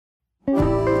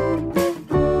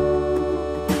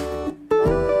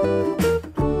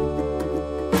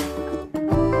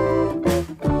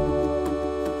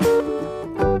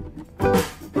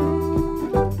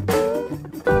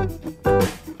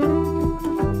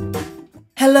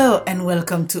Hello and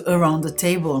welcome to Around the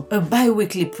Table, a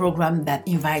bi-weekly program that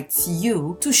invites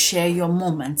you to share your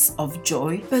moments of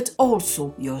joy, but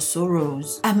also your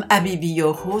sorrows. I'm Abibi,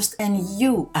 your host, and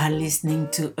you are listening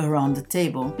to Around the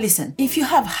Table. Listen, if you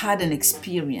have had an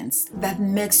experience that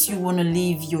makes you want to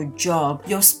leave your job,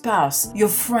 your spouse, your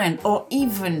friend, or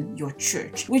even your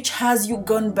church, which has you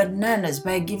gone bananas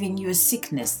by giving you a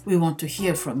sickness, we want to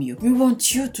hear from you. We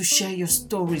want you to share your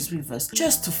stories with us,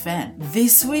 just to fan.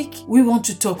 This week, we want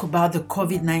to talk about the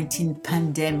COVID-19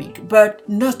 pandemic, but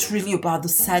not really about the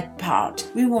sad part.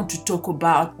 We want to talk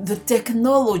about the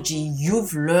technology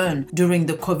you've learned during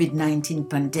the COVID-19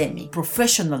 pandemic,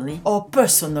 professionally or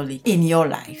personally in your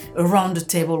life. Around the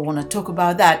Table, we want to talk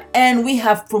about that, and we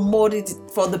have promoted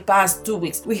it for the past 2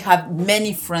 weeks. We have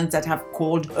many friends that have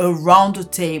called Around the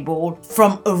Table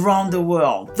from around the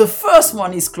world. The first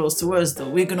one is close to us, though.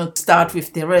 We're going to start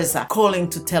with Teresa calling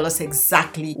to tell us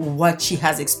exactly what she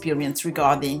has experienced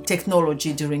regarding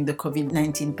technology during the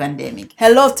COVID-19 pandemic.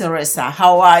 Hello, Teresa.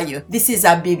 How are you? This is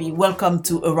Abibi. Welcome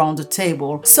to Around the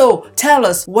Table. So tell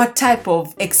us what type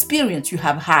of experience you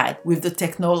have had with the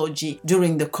technology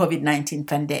during the COVID-19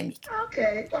 pandemic.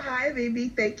 Okay. Well, hi,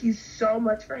 Abibi. Thank you so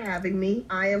much for having me.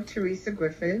 I am Teresa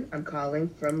Griffin. I'm calling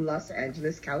from Los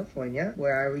Angeles, California,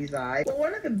 where I reside. Well,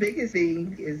 one of the biggest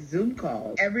things is Zoom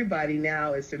calls. Everybody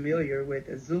now is familiar with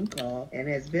a Zoom call and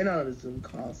has been on a Zoom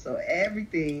call. So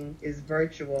everything is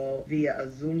virtual via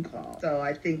a Zoom call. So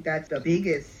I think that's the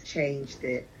biggest change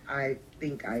that I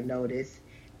think I noticed.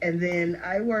 And then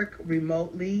I work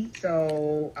remotely,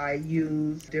 so I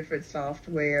use different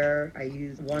software.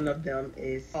 One of them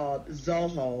is called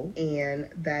Zoho, and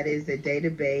that is a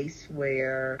database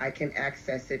where I can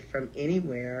access it from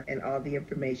anywhere, and all the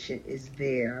information is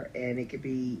there. And it could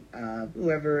be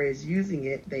whoever is using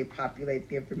it, they populate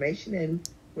the information, and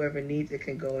whoever needs it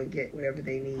can go and get whatever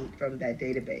they need from that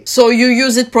database. So you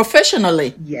use it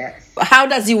professionally? Yes. How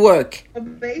does it work? Well,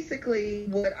 basically,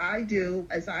 what I do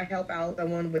is I help out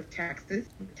someone with taxes,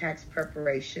 tax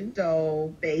preparation.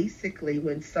 So basically,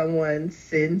 when someone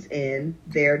sends in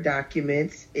their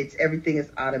documents, everything is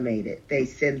automated. They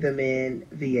send them in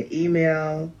via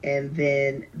email, and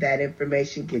then that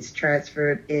information gets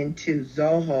transferred into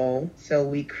Zoho. So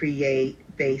we create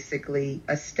basically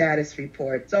a status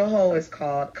report. Zoho is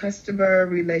called Customer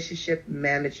Relationship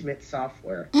Management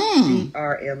Software,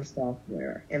 CRM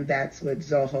software, and that's what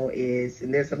Zoho is.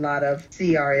 And there's a lot of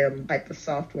CRM type of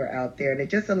software out there, and it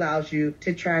just allows you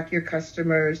to track your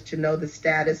customers, to know the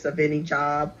status of any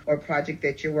job or project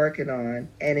that you're working on.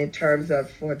 And in terms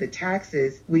of for the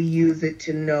taxes, we use it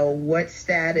to know what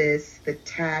status the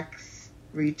tax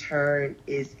return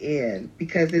is in,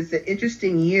 because it's an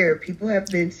interesting year. People have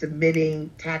been submitting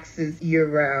taxes year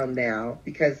round now,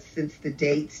 because since the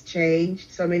dates changed,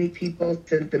 so many people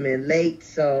sent them in late.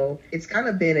 So it's kind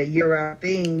of been a year round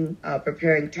thing,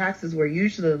 preparing taxes, where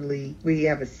usually we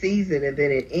have a season and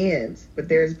then it ends, but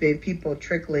there's been people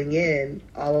trickling in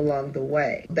all along the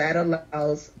way. That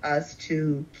allows us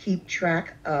to keep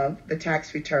track of the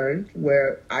tax return,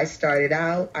 where I started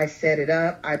out, I set it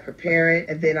up, I prepare it,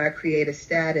 and then I create a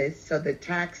status, so the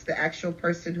actual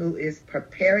person who is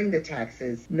preparing the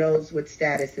taxes knows what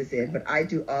status is in, but I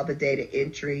do all the data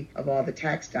entry of all the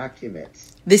tax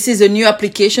documents. This is a new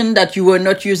application that you were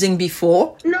not using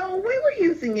before? No, we were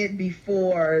using it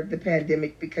before the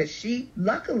pandemic, because she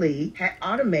luckily had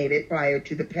automated prior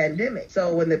to the pandemic.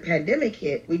 So when the pandemic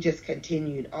hit, we just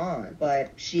continued on, but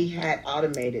she had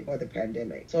automated for the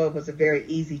pandemic. So it was a very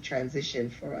easy transition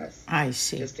for us. I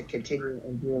see. Just to continue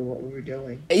and doing what we were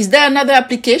doing. Is there another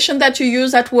application that you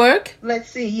use at work? Let's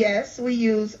see. Yes, we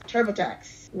use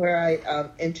TurboTax, where I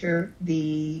enter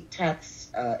the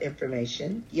tax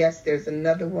information. Yes, there's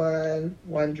another one,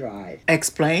 OneDrive.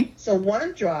 Explain. So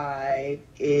OneDrive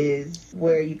is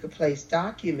where you can place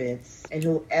documents, and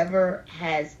whoever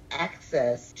has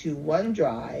access to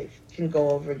OneDrive can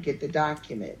go over and get the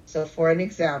document. So for an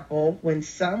example, when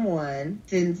someone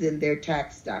sends in their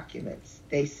tax documents,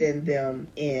 they send them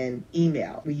in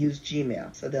email. We use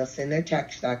Gmail. So they'll send their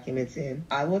tax documents in.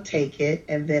 I will take it,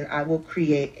 and then I will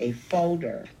create a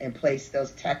folder and place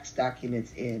those tax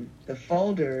documents in. The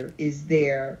folder is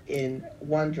there in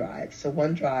OneDrive. So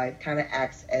OneDrive kind of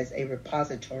acts as a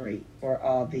repository for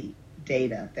all the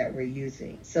data that we're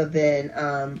using. So then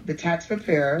the tax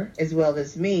preparer, as well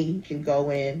as me, can go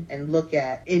in and look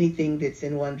at anything that's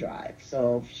in OneDrive.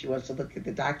 So if she wants to look at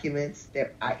the documents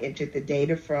that I entered the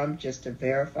data from, just to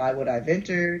verify what I've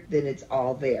entered, then it's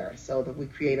all there. So that we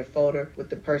create a folder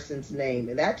with the person's name,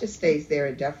 and that just stays there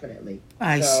indefinitely.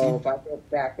 I see. If I go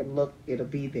back and look, it'll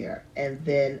be there. And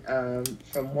then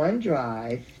from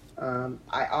OneDrive,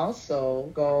 I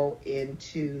also go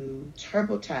into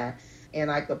TurboTax and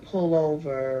I could pull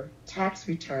over tax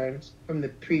returns from the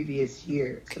previous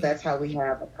year. So that's how we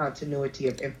have a continuity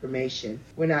of information.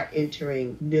 We're not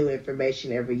entering new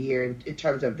information every year in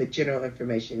terms of the general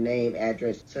information, name,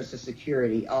 address, social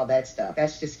security, all that stuff.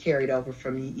 That's just carried over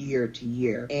from year to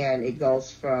year. And it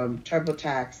goes from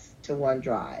TurboTax to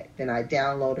OneDrive. Then I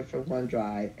download it from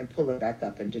OneDrive and pull it back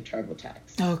up into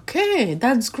TurboTax. Okay,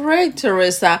 that's great,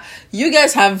 Teresa. You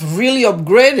guys have really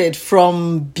upgraded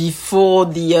from before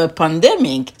the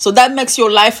pandemic. So that makes your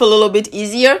life a little bit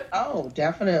easier? Oh,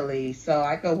 definitely. So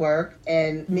I could work,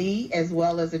 and me as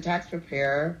well as a tax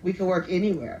preparer, we could work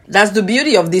anywhere. That's the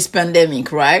beauty of this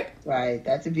pandemic, right? Right,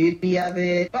 that's the beauty of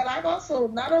it. But I've also,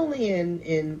 not only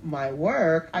in my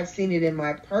work, I've seen it in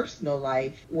my personal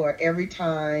life where every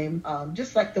time,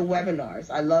 just like the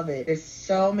webinars, I love it. There's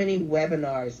so many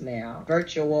webinars now,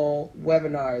 virtual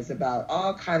webinars about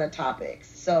all kind of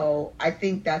topics. So I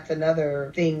think that's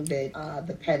another thing that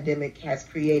the pandemic has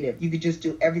created. You could just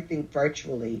do everything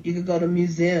virtually. You could go to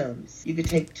museums. You could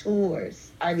take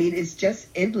tours. I mean, it's just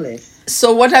endless.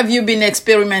 So what have you been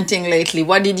experimenting lately?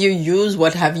 What did you use?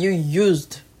 What have you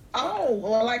used? Oh,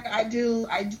 well, like I do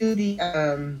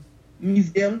the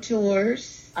museum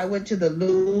tours. I went to the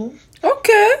Louvre.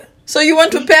 Okay. So you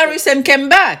went to Paris and came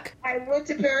back? I went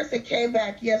to Paris and came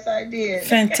back. Yes, I did.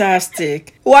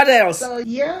 Fantastic. What else? So,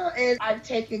 yeah, and I've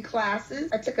taken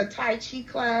classes. I took a Tai Chi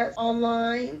class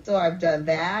online, so I've done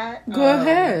that. Go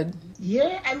ahead.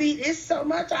 Yeah, I mean, it's so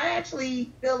much. I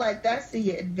actually feel like that's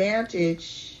the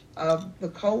advantage of the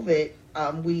COVID.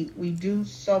 We do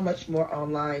so much more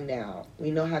online now.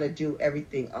 We know how to do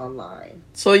everything online.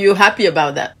 So you're happy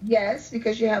about that? Yes,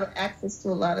 because you have access to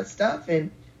a lot of stuff,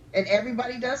 and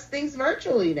everybody does things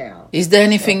virtually now. Is there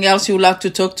anything else you'd like to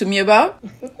talk to me about?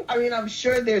 I mean, I'm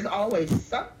sure there's always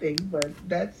something, but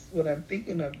that's what I'm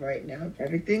thinking of right now.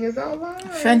 Everything is online.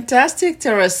 Fantastic,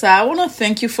 Teresa. I want to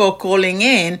thank you for calling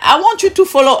in. I want you to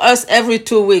follow us every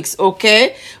 2 weeks,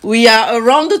 okay? We are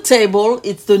Around the Table.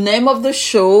 It's the name of the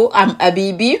show. I'm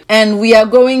Abibi, and we are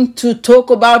going to talk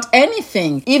about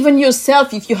anything. Even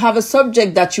yourself, if you have a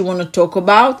subject that you want to talk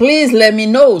about, please let me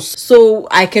know so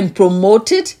I can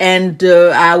promote it. And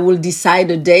I will decide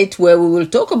a date where we will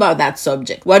talk about that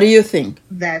subject. What do you think?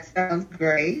 That sounds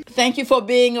great. Thank you for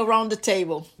being around the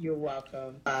table. You're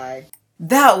welcome. Bye.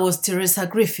 That was Teresa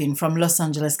Griffin from Los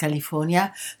Angeles,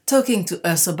 California, talking to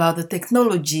us about the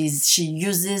technologies she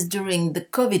uses during the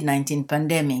COVID-19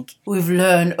 pandemic. We've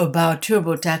learned about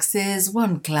TurboTaxes,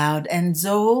 OneCloud, and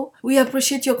Zoho. We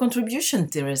appreciate your contribution,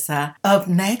 Teresa. Up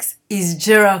next is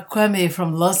Gerald Kwame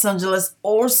from Los Angeles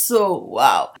also.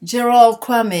 Wow. Gerald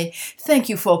Kwame, thank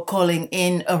you for calling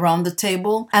in Around the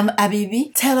Table. I'm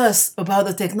Abibi. Tell us about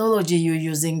the technology you're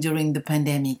using during the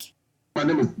pandemic. My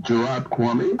name is Gerard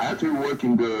Kwame. I actually work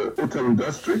in the hotel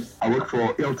industry. I work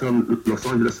for Hilton Los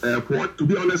Angeles Airport. To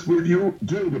be honest with you,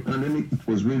 during the pandemic, it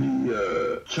was really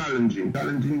challenging.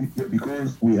 Challenging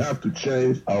because we have to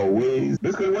change our ways.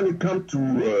 Basically, when it comes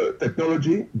to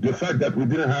technology, the fact that we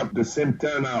didn't have the same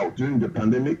turnout during the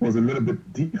pandemic was a little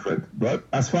bit different. But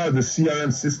as far as the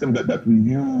CRM system that we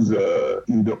use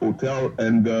in the hotel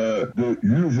and the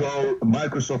usual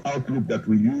Microsoft Outlook that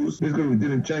we use, basically we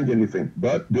didn't change anything.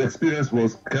 But the experience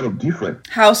was kind of different.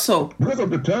 How so? Because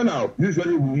of the turnout.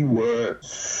 Usually we were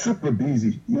super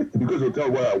busy. Because the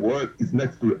hotel where I work is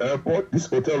next to the airport. This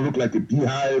hotel looked like a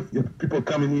beehive. People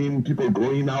coming in, people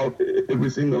going out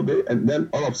every single day. And then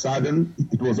all of a sudden,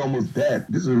 it was almost dead.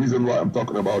 This is the reason why I'm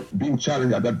talking about being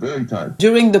challenged at that very time.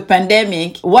 During the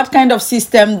pandemic, what kind of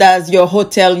system does your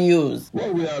hotel use?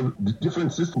 Well, we have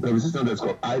different systems. We have a system that's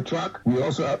called iTrack. We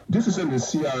also have, this system is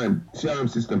CRM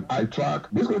system,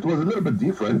 iTrack. Basically, it was a little bit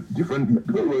different because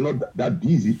we're not that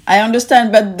busy. I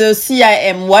understand, but the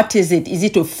CRM, what is it? Is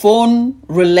it a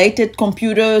phone-related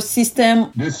computer system?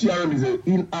 The CRM is an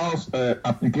in-house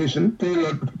application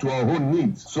tailored to our own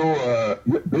needs. So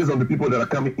based on the people that are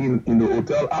coming in the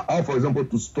hotel, how, for example,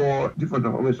 to store different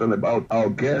information about our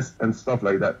guests and stuff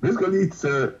like that. Basically, it's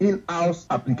an in-house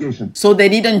application. So they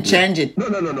didn't change it? No,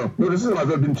 the system has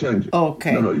not been changed.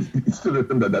 Okay. No, it's still the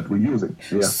thing that we're using.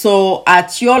 Yeah. So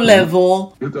at your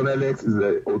level... Hilton LX is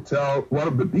a hotel, one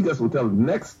of the biggest hotels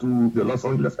next to the Los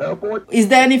Angeles airport. Is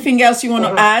there anything else you want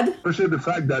to add? I appreciate the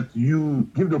fact that you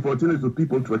give the opportunity to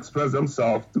people to express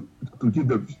themselves, to give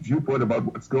the viewpoint about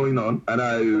what's going on. And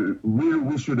I really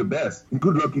wish you the best.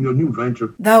 Good luck in your new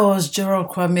venture. That was Gerald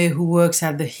Kwame, who works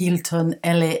at the Hilton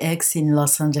LAX in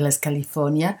Los Angeles,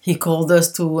 California. He called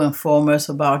us to inform us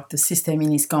about the system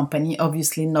in his company.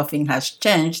 Obviously, nothing has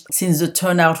changed since the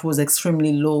turnout was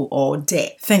extremely low or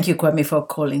dead. Thank you, Kwame, for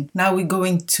calling. Now we're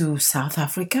going to South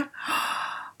Africa.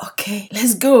 Okay,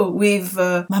 let's go with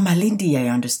Mama Lindy, I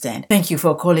understand. Thank you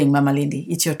for calling, Mama Lindy.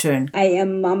 It's your turn. I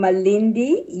am Mama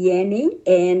Lindy Yenny,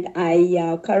 and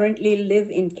I currently live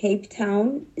in Cape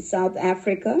Town, South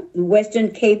Africa,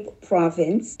 Western Cape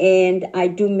Province, and I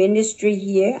do ministry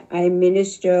here. I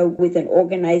minister with an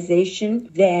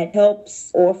organization that helps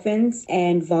orphans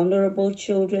and vulnerable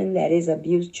children, that is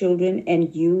abused children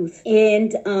and youth.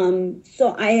 And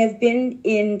so I have been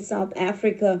in South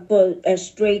Africa for a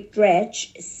straight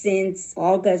stretch since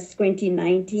August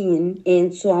 2019.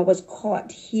 And so I was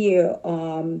caught here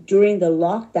during the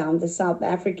lockdown, the South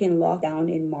African lockdown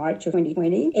in March of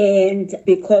 2020. And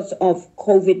because of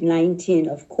COVID-19,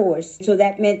 of course. So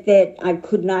that meant that I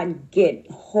could not get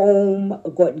home,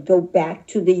 go back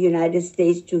to the United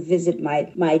States to visit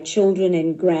my children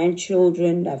and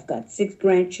grandchildren. I've got 6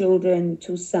 grandchildren,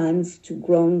 2 sons, 2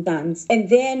 grown sons. And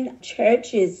then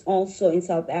churches also in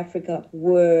South Africa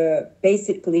were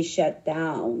basically shut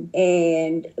down.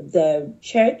 And the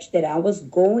church that I was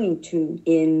going to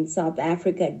in South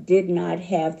Africa did not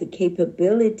have the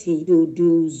capability to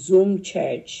do Zoom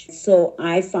church. So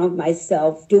I found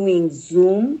myself doing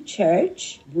Zoom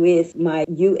church with my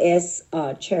U.S.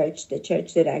 church, the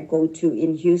church that I go to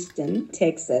in Houston,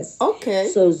 Texas. Okay.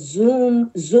 So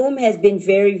Zoom has been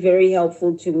very, very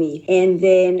helpful to me. And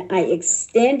then I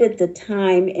extended the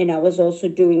time, and I was also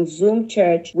doing Zoom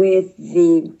church with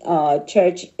the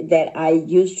church that I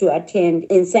used to attend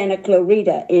in Santa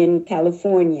Clarita in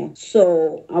California.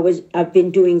 So I've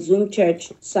been doing Zoom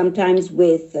church sometimes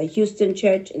with the Houston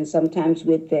church and sometimes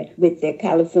with the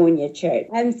California church.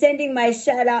 I'm sending my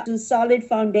shout out to Solid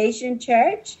Foundation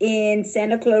Church in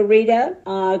Santa Clarita,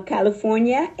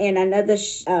 California, and another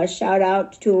shout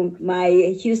out to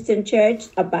my Houston church,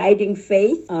 Abiding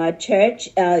Faith Church,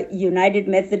 United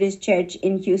Methodist Church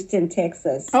in Houston,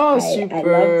 Texas. Oh, super. I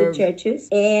love the churches.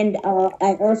 And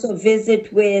I also visit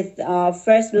with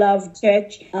First Love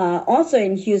Church, also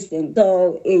in Houston.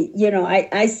 So,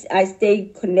 I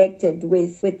stay connected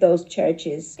with those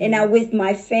churches. And now with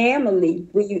my family,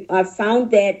 I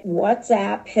found that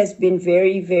WhatsApp has been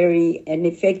very, very an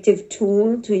effective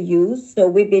tool to use. So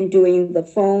we've been doing the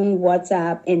phone,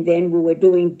 WhatsApp, and then we were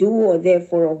doing Duo there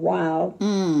for a while.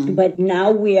 But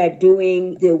now we are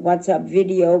doing the WhatsApp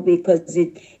video because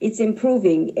it's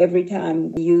improving every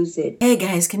time we use it. Hey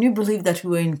guys, can you believe that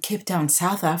we were in Cape Town,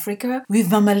 South Africa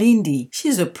with Mama Lindy?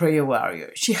 She's a prayer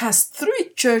warrior. She has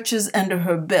 3 churches under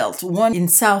her belt. One in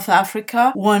South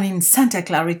Africa, one in Santa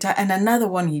Clarita, and another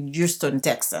one in Houston,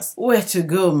 Texas. Where to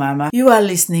go, Mama? You are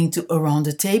listening to Around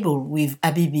the Table with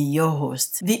Abibi, your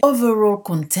host. The overall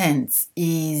content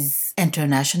is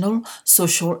international,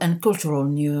 social, and cultural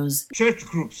news. Church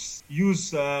groups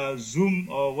use Zoom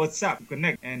or WhatsApp to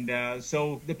connect. And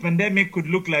so the pandemic could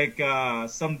look like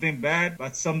something bad,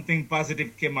 but something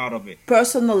positive came out of it.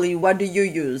 Personally, what do you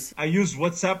use? I use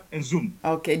WhatsApp and Zoom.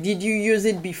 Okay. Did you use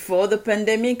it before the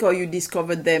pandemic or you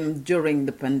discovered them during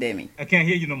the pandemic? I can't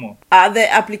hear you no more. Are there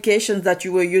applications that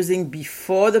you were using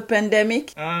before the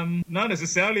pandemic? Not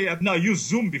necessarily. I used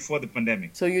Zoom before the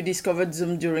pandemic. So you discovered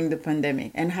Zoom during the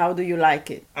pandemic. And how do you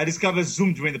like it? I discovered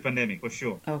Zoom during the pandemic, for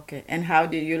sure. Okay. And how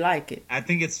do you like it? I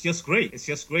think it's just great. It's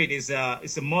just great. It's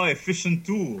a more efficient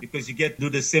tool because you get to do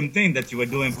the same thing that you were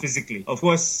doing physically. Of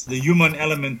course, the human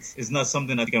element is not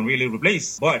something that you can really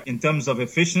replace. But in terms of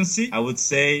efficiency, I would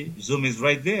say Zoom is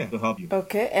right there to help you.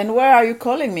 Okay. And where are you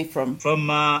calling me from? From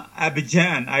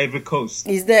Abidjan, Ivory Coast.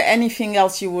 Is there anything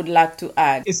else you would like to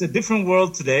add? It's a different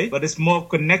world today, but it's more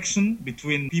connection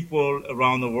between people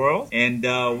around the world. And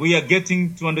we are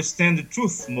getting to understand the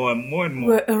truth more and more and more.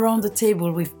 We're around the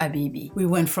table with Abibi. We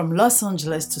went from Los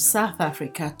Angeles to South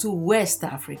Africa to West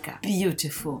Africa.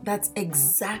 Beautiful. That's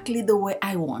exactly the way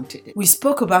I wanted it. We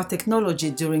spoke about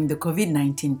technology during the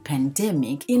COVID-19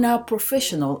 pandemic in our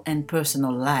professional and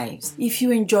personal lives. If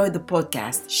you enjoyed the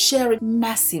podcast, share it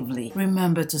massively.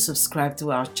 Remember to subscribe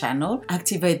to our channel,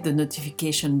 activate the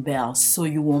notification bell so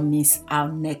you won't miss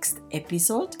our next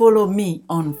episode. Follow me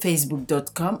on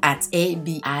facebook.com at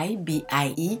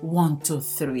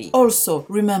ABIBIE123. Also,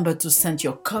 remember to send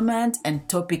your comment and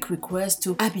topic requests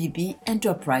to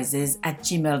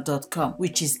abibienterprises@gmail.com,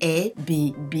 which is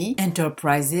ABB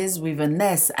Enterprises with an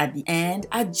S at the end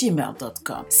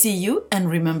 @gmail.com. See you, and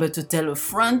remember to tell a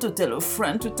friend to tell a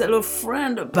friend to tell a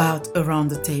friend about Around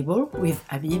the Table with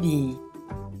Abibi.